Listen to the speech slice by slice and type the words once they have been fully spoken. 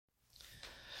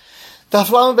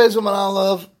Taflam Bezum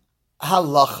Alav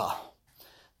Halacha.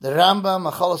 The Rambam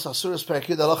Machalos Asuras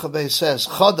Perakid Halacha Beis says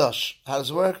Chodosh. How does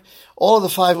it work? All of the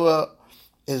 5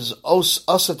 is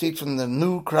osatit from the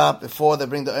new crop before they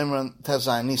bring the Omer and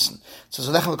Tezai Nisan. It says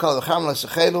Alechem L'Kol V'Cham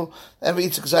L'Sechelu. Every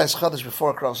Yitzchak Zayis Chodosh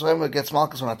before cross Omer gets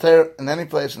Malchus on Ater in any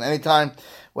place, in any time,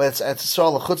 where it's at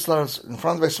Yisrael Chutzlar in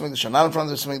front of Beis Hamikdash or not in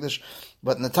front of Beis Hamikdash.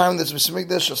 But in the time that's Beis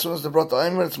Hamikdash, as soon as they brought the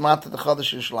Omer, it's Mata the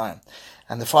Chodosh Yerushalayim.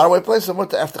 And the faraway place, they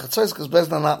went to after Chatzos because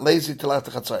Bezdin are not lazy till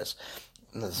after Chatzos.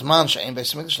 In the Zman She'ein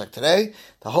Beis Hamikdash, like today,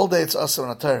 the whole day it's Asur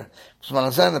and Ater.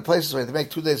 In the places where they make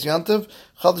 2 days Yontiv,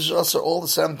 Chodesh Asur all the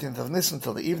 17th of Nisan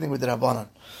until the evening with the Rabbanan.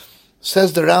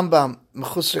 Says the Rambam,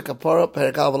 Mechusri Kapara,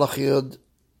 Perikal V'lach Yud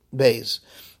Beis.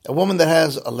 A woman that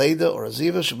has a leda or a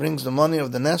ziva, she brings the money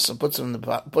of the nest and puts it in the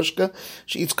pushka.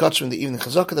 She eats kosher in the evening.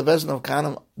 Chazaka, the Bezdin of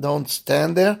Kanim, don't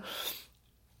stand there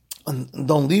and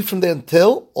don't leave from there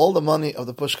until all the money of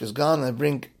the pushka is gone, and they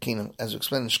bring kinam, as we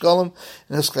explained in Shkolim,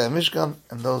 in Hisklei Mishkan,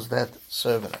 and those that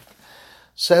serve in it.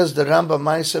 Says the Rambam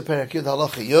Maisa Perakid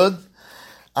Halacha Yud.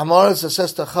 Amoritz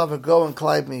says to Chaver, go and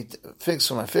collide me figs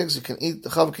for my figs. You can eat, the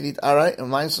Chaver can eat Arai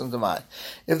and Maisa and Demai.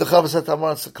 If the Chaver said to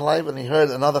Amoritz to collide and he heard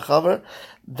another Chaver,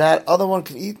 that other one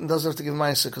can eat and doesn't have to give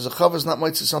Maisa, because the Chaver is not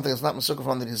Moitzi something that's not Masukah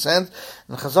from the descent,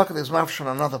 and the Chazaka is Mafresh from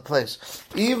another place.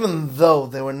 Even though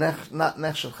they were not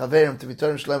Nechshav Chaverim to be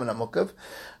turned Shleim and Amukav,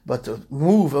 but to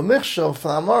move a Michshav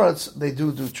from Amoritz, they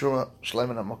do Truma Shleim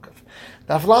and Amukav.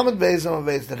 Daf Lamed Beis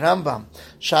Beis, the Rambam,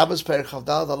 Shabbos Perek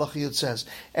Chavdal, the Halacha Yud says,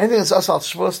 anything that's Asal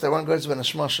Shvus, they weren't going to Ben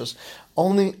Hashmashos,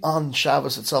 only on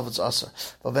Shabbos itself it's Asa.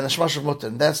 But Ben Hashmashos Mutter,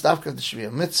 and that's Dafka, there should be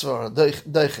a mitzvah or a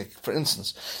doichik, for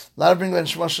instance. Let her bring Ben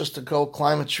Hashmashos to go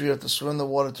climb a tree or to swim in the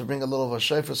water to bring a little of a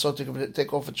shofar, so to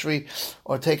take off a tree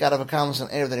or take out of a kamas an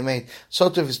air that he made. So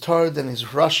to if he's tired and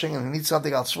he's rushing and he needs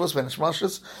something else, Shvus, Ben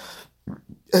Hashmashos,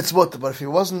 it's Mutter. But if he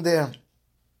wasn't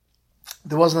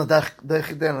there wasn't a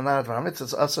deichik there and not a mitzvah,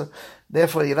 it's Asa.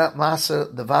 Therefore, you're not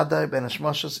Maser, the Vadai, Ben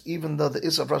Hashmashos, even though there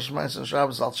is a Rosh Meiser and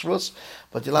Shabbos al Shvus,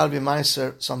 but you're allowed to be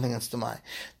Meiser, something that's Demai.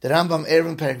 The Rambam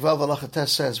Erevin Perek Vav Halacha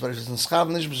Tes says, but if it's in Schav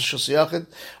Nishbus Shus Yachid,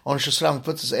 or in Shusram, he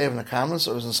puts his Erev in a Kamas,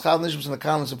 or if it's in Schav Nishbus in the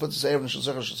Kamas, he puts his Erev in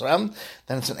Shusram,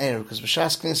 then it's an Erev, because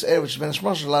B'shas Knis Erev, which is Ben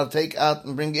Hashmashos, allowed to take out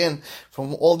and bring in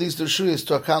from all these Dershuyas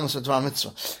to a Kamas or to a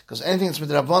Mitzvah. Because anything that's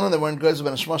Midrabanan, they weren't good as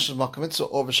Ben Hashmashos, Malka Mitzvah,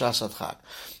 or B'shas Adchak.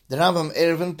 The Rambam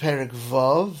Erevin Perek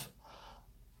Vav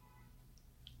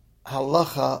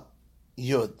Halacha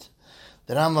Yud.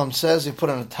 The Rambam says he put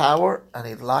in a tower and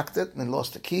he locked it and he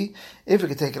lost the key. If he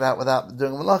could take it out without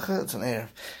doing a malacha, it's an erev.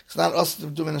 It's not us to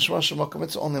do in a shemash shemakom,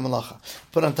 it's only a malacha.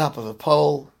 Put on top of a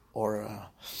pole or a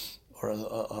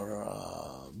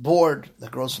board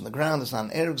that grows from the ground. It's not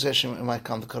an erev exession, it might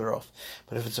come to cut it off.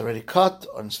 But if it's already cut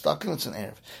or stuck in, it's an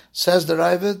erev. Says the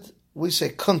Ravid, we say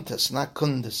kuntis, not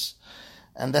kundis.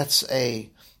 And that's a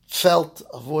felt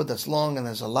of wood that's long and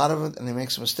there's a lot of it, and he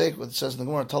makes a mistake. What it says in the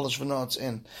Gemara, Tolish V'no, it's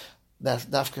in. That's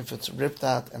dafka if it's ripped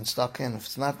out and stuck in. If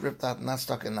it's not ripped out and not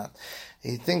stuck in that.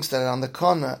 He thinks that on the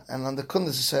corner, and on the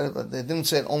kundis he said it, but they didn't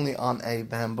say it only on a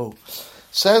bamboo.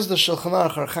 Says the Shulchan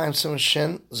Aruch Archaim Sim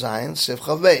Shin Zayin Sif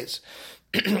Chav Beis.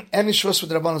 Any shvus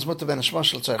with Rabbanan is mutter ben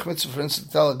hashmashal tzarich mitzvah, for instance,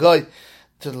 to tell a guy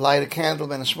to light a candle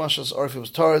ben hashmashal, or if he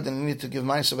was tired, then he needed to give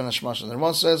ma'aseh ben hashmashal. The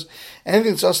Ramon says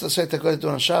anything that's also to say to go to do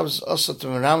on Shabbos is also to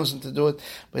Ramazan to do it,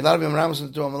 but you're allowed to be Ramazan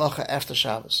to do a malacha after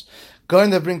Shabbos. Going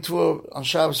to bring two on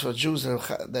Shabbos for Jews, they're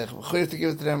to give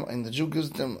it to them, and the Jew gives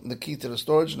them the key to the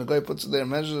storage, and the guy puts it there,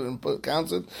 measures it, and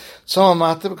counts it. Some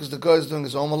matter because the guy is doing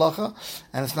his own malacha,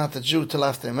 and it's not the Jew till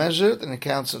after they measure it, and he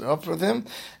counts it up for him.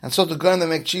 And so the guy that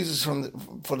make cheeses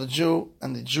for the Jew,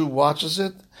 and the Jew watches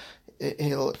it,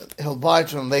 he'll buy it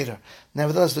from him later.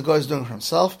 Nevertheless, the guy is doing it for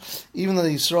himself, even though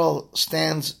the Yisrael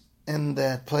stands in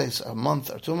that place a month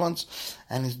or 2 months,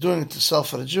 and he's doing it to sell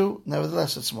for the Jew.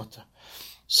 Nevertheless, it's mutter.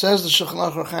 Says the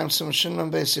Shulchan Aruch Chaim Sim Shinman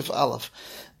Beis Aleph.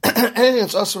 Anything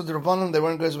that's also with the Rabbanim, they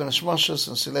weren't going to be Neshmashos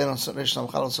and Silein on Reish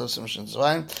Namchal and Sim Shin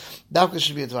Zvayin. Dafka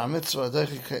should be a Dvar Mitzvah.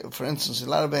 For instance, you're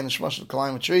allowed to be Neshmashos to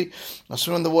climb a tree. Now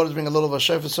swim in the water to bring a little of a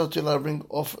shofar, so you're allowed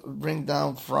to bring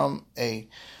down from a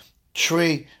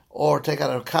tree or take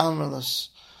out a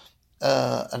canvas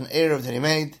an erev that he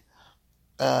made.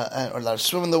 Or allowed to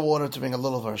swim in the water to bring a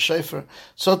little of our shofar.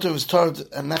 So to his tard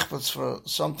and nechbetz for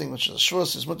something which is a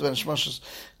shvus is mutter ben hashmashos,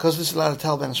 because this is allowed to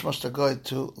tell ben hashmashos to go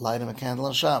to light him a candle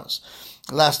on Shabbos.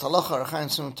 Last halacha,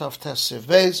 Archaim Sim Tov Tes Siv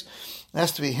Beis. It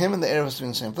has to be him and the Erev has to be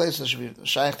in the same place. There should be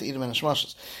shaykh to eat him in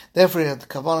Hashmashas. Therefore, he had the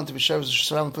kavanah to be shaykh with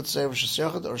Shasram and put his Erev in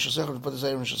Shasyochad, or Shasyochad to put his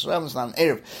Erev in Shasram. It's not an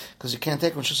Erev, because you can't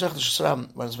take him in Shasyochad to Shasram,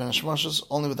 but it's been Hashmashas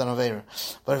only with an Aveira.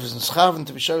 But if he's in Schaven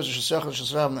to be shaykh with Shasyochad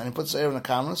Shasram, and he puts his Erev in the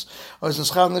Kamanas, or he's in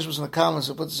Schaven Nishmas in the Kamanas,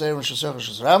 and puts his Erev in Shasyochad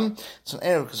Shasram, it's an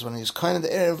Erev, because when he's kind of the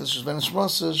Erev, it's just Ben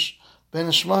Hashmashas,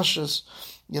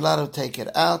 you're allowed to take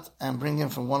it out and bring him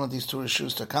from one of these two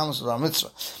rishus to Kamas or our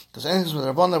mitzvah. Because anything with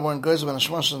Rabban that weren't goes ben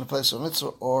Hashmashas in the place of a mitzvah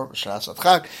or Shas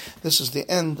Adchak. This is the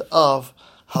end of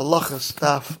Halacha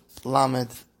Staff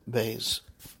Lamed Beis.